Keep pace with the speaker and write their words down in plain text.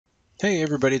Hey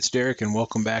everybody, it's Derek and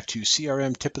welcome back to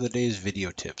CRM Tip of the Day's Video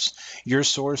Tips, your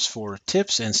source for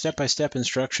tips and step-by-step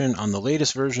instruction on the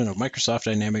latest version of Microsoft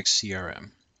Dynamics CRM.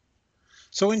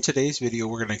 So in today's video,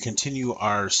 we're going to continue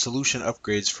our solution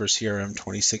upgrades for CRM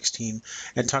 2016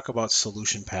 and talk about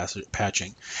solution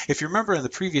patching. If you remember in the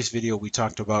previous video, we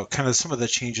talked about kind of some of the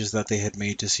changes that they had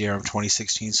made to CRM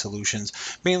 2016 solutions,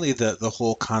 mainly the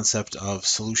whole concept of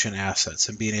solution assets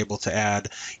and being able to add,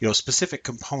 specific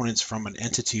components from an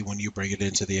entity when you bring it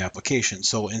into the application.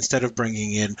 So instead of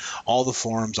bringing in all the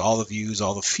forms, all the views,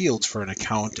 all the fields for an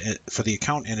account, for the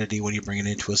account entity when you bring it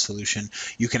into a solution,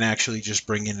 you can actually just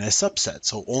bring in a subset.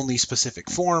 So only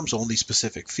specific forms, only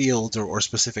specific fields, or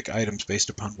specific items based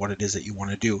upon what it is that you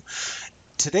want to do.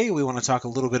 Today we want to talk a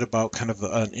little bit about kind of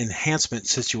an enhancement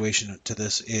situation to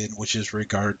this, in which is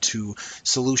regard to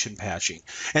solution patching.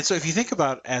 And so if you think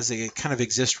about as it kind of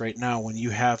exists right now, when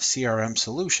you have CRM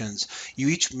solutions,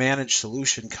 each managed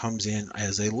solution comes in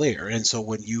as a layer. And so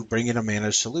when you bring in a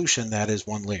managed solution, that is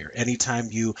one layer. Anytime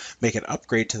you make an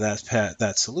upgrade to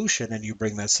that solution and you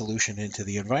bring that solution into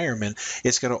the environment,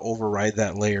 it's going to override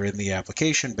that layer in the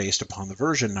application based upon the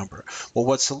version number. Well,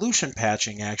 what solution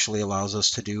patching actually allows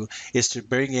us to do is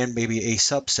to bring in maybe a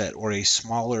subset or a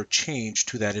smaller change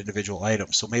to that individual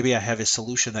item. So maybe I have a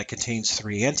solution that contains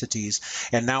 3 entities,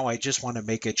 and now I just want to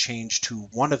make a change to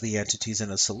one of the entities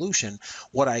in a solution.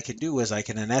 What I can do is I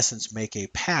can, in essence, make a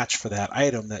patch for that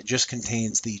item that just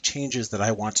contains the changes that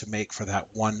I want to make for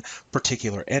that one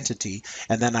particular entity,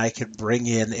 and then I can bring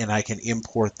in and I can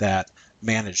import that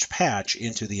managed patch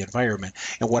into the environment.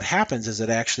 And what happens is it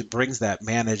actually brings that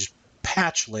managed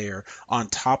patch layer on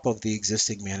top of the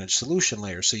existing managed solution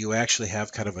layer. So you actually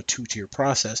have kind of a 2-tier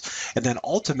process. And then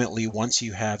ultimately, once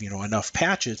you have enough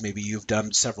patches, maybe you've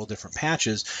done several different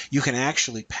patches, you can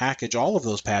actually package all of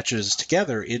those patches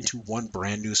together into one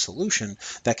brand new solution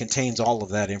that contains all of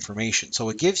that information. So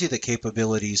it gives you the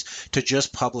capabilities to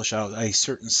just publish out a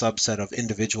certain subset of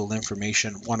individual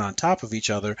information, one on top of each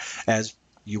other, as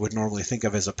you would normally think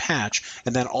of as a patch.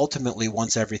 And then ultimately,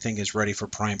 once everything is ready for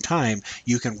prime time,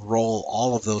 you can roll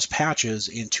all of those patches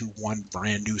into one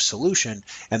brand new solution,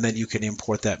 and then you can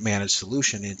import that managed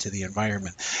solution into the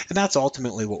environment. And that's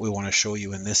ultimately what we want to show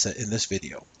you in this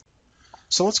video.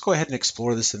 So let's go ahead and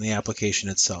explore this in the application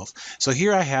itself. So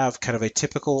here I have kind of a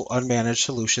typical unmanaged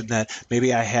solution that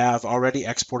maybe I have already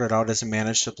exported out as a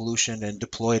managed solution and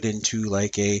deployed into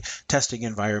like a testing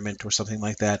environment or something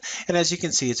like that. And as you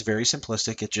can see, it's very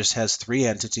simplistic. It just has 3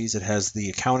 entities. It has the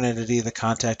account entity, the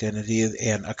contact entity,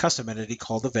 and a custom entity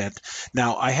called event.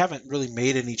 Now, I haven't really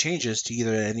made any changes to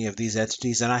either any of these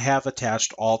entities, and I have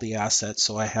attached all the assets.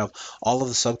 So I have all of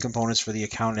the subcomponents for the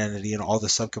account entity and all the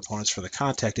subcomponents for the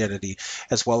contact entity,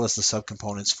 as well as the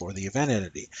subcomponents for the event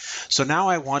entity. So now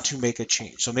I want to make a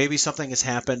change. So maybe something has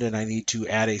happened and I need to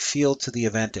add a field to the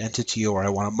event entity, or I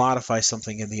want to modify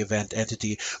something in the event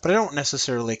entity, but I don't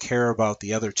necessarily care about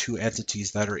the other 2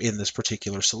 entities that are in this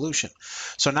particular solution.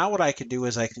 So now what I can do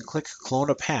is I can click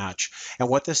clone a patch, and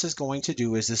what this is going to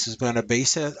do is this is going to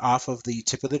base it off of the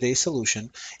tip of the day solution.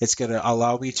 It's going to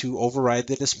allow me to override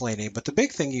the display name, but the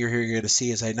big thing you're going to see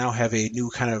is I now have a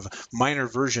new kind of minor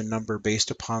version number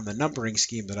based upon the numbering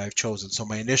scheme that I've chosen. So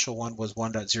my initial one was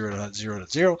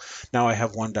 1.0.0.0. Now I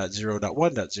have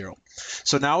 1.0.1.0.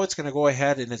 So now it's going to go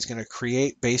ahead and it's going to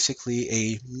create basically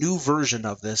a new version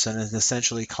of this and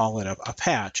essentially call it a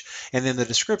patch. And in the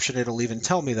description, it'll even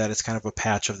tell me that it's kind of a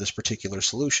patch of this particular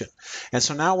solution. And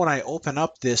so now when I open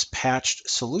up this patched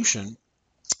solution,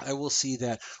 I will see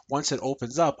that once it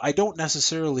opens up, I don't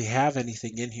necessarily have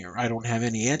anything in here. I don't have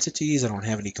any entities. I don't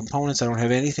have any components. I don't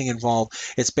have anything involved.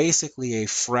 It's basically a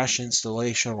fresh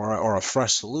installation or a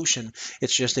fresh solution.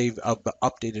 It's just a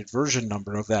updated version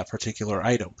number of that particular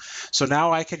item. So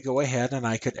now I could go ahead and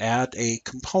I could add a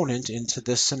component into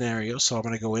this scenario. So I'm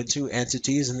going to go into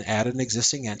entities and add an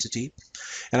existing entity.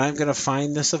 And I'm going to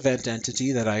find this event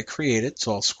entity that I created.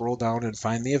 So I'll scroll down and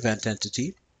find the event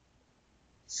entity.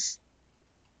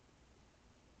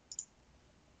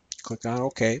 Click on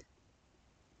OK.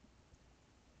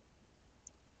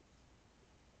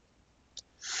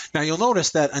 Now you'll notice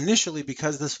that initially,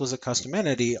 because this was a custom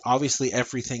entity, obviously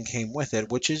everything came with it,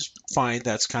 which is fine.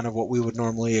 That's kind of what we would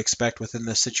normally expect within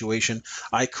this situation.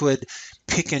 I could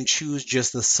pick and choose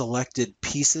just the selected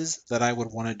pieces that I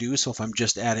would want to do. So if I'm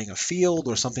just adding a field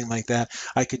or something like that,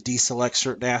 I could deselect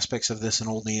certain aspects of this and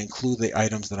only include the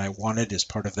items that I wanted as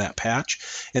part of that patch.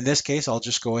 In this case, I'll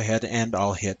just go ahead and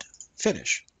I'll hit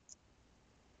finish.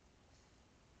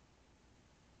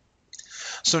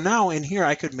 So now in here,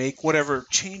 I could make whatever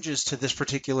changes to this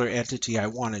particular entity I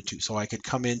wanted to. So I could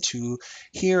come into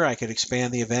here, I could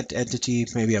expand the event entity.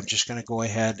 Maybe I'm just going to go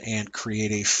ahead and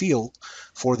create a field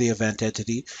for the event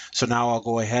entity. So now I'll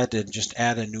go ahead and just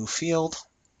add a new field.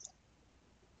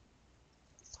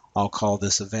 I'll call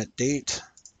this event date.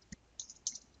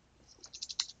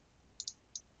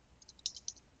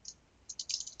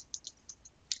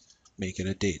 Make it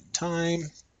a date and time.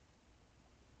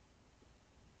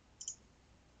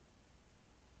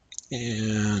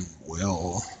 And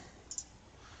we'll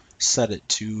set it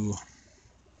to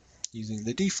using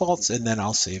the defaults, and then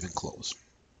I'll save and close.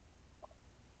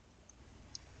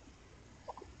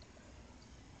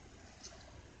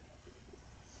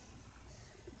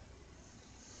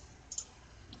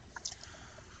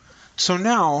 So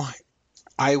now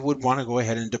I would want to go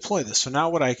ahead and deploy this. So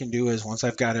now what I can do is once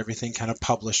I've got everything kind of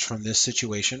published from this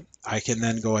situation, I can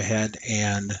then go ahead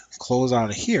and close out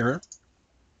of here.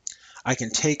 I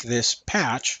can take this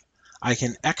patch, I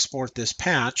can export this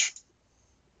patch,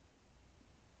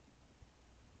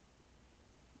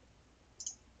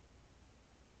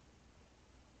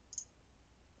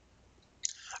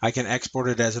 I can export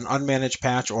it as an unmanaged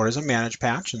patch or as a managed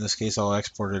patch. In this case, I'll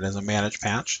export it as a managed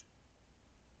patch.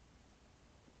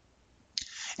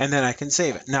 And then I can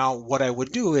save it. Now, what I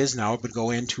would do is now I would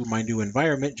go into my new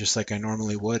environment, just like I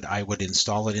normally would. I would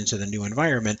install it into the new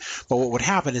environment. But what would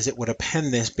happen is it would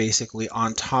append this basically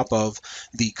on top of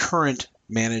the current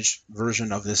managed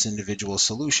version of this individual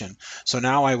solution. So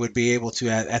now I would be able to,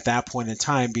 at that point in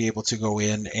time, be able to go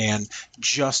in and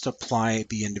just apply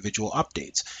the individual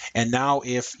updates. And now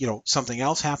if something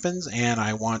else happens and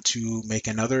I want to make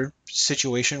another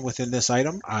situation within this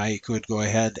item, I could go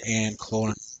ahead and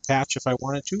clone patch if I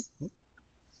wanted to.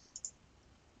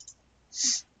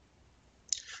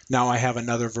 Now I have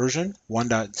another version,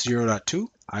 1.0.2.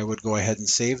 I would go ahead and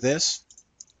save this.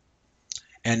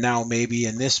 And now maybe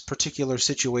in this particular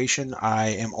situation,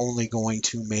 I am only going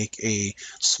to make a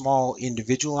small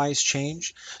individualized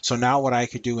change. So now what I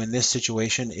could do in this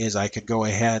situation is I could go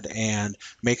ahead and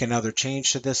make another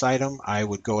change to this item. I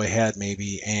would go ahead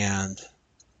maybe and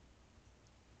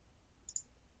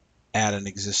add an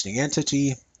existing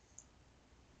entity.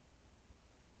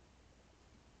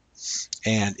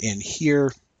 And in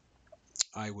here,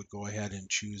 I would go ahead and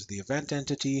choose the event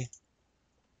entity,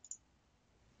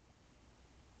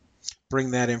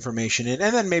 bring that information in,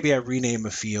 and then maybe I rename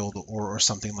a field or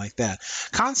something like that.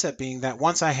 Concept being that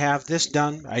once I have this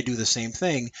done, I do the same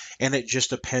thing, and it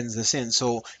just appends this in.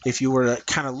 So if you were to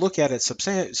kind of look at it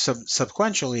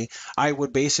sequentially, I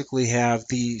would basically have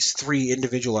these three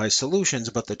individualized solutions,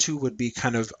 but the two would be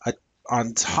kind of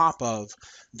on top of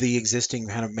the existing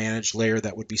kind of managed layer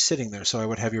that would be sitting there. So I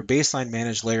would have your baseline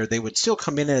managed layer. They would still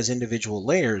come in as individual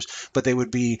layers, but they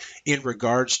would be in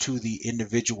regards to the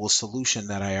individual solution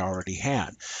that I already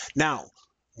had. Now,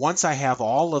 once I have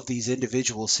all of these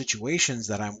individual situations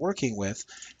that I'm working with,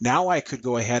 now I could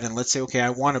go ahead and let's say, okay,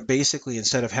 I want to basically,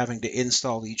 instead of having to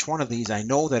install each one of these, I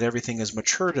know that everything is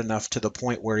matured enough to the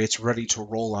point where it's ready to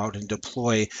roll out and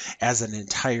deploy as an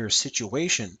entire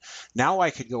situation. Now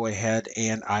I could go ahead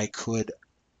and I could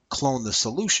clone the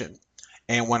solution.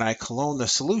 And when I clone the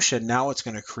solution, now it's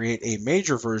going to create a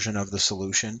major version of the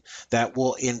solution that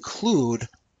will include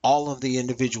all of the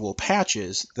individual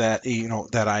patches that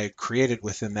that I created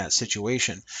within that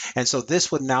situation. And so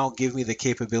this would now give me the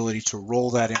capability to roll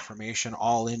that information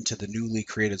all into the newly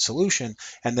created solution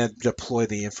and then deploy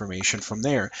the information from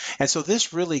there. And so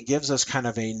this really gives us kind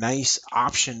of a nice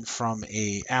option from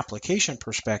a application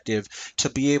perspective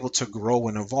to be able to grow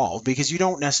and evolve, because you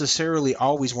don't necessarily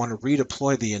always want to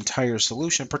redeploy the entire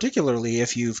solution, particularly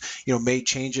if you've made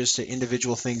changes to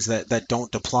individual things that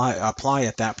don't apply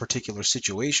at that particular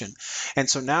situation. And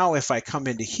so now if I come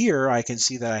into here, I can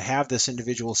see that I have this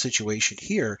individual situation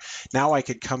here. Now I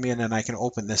could come in and I can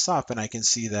open this up and I can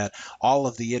see that all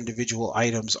of the individual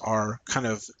items are kind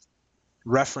of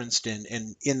referenced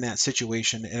in that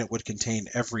situation, and it would contain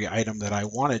every item that I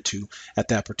wanted to at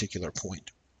that particular point.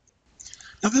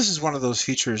 Now this is one of those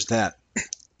features that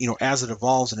as it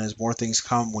evolves and as more things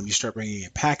come, when you start bringing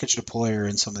in package deployer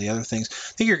and some of the other things,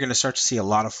 I think you're going to start to see a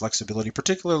lot of flexibility,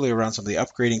 particularly around some of the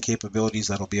upgrading capabilities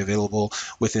that'll be available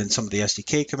within some of the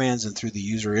SDK commands and through the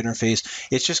user interface.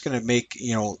 It's just going to make,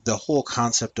 the whole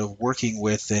concept of working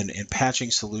with and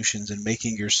patching solutions and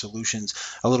making your solutions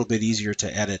a little bit easier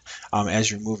to edit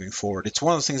as you're moving forward. It's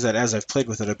one of those things that as I've played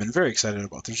with it, I've been very excited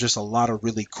about. There's just a lot of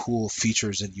really cool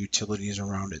features and utilities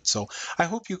around it. So I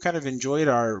hope you kind of enjoyed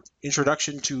our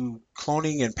introduction to to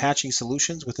cloning and patching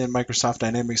solutions within Microsoft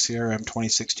Dynamics CRM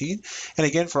 2016. And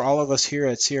again, for all of us here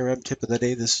at CRM Tip of the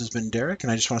Day, this has been Derek,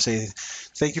 and I just want to say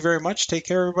thank you very much. Take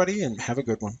care, everybody, and have a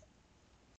good one.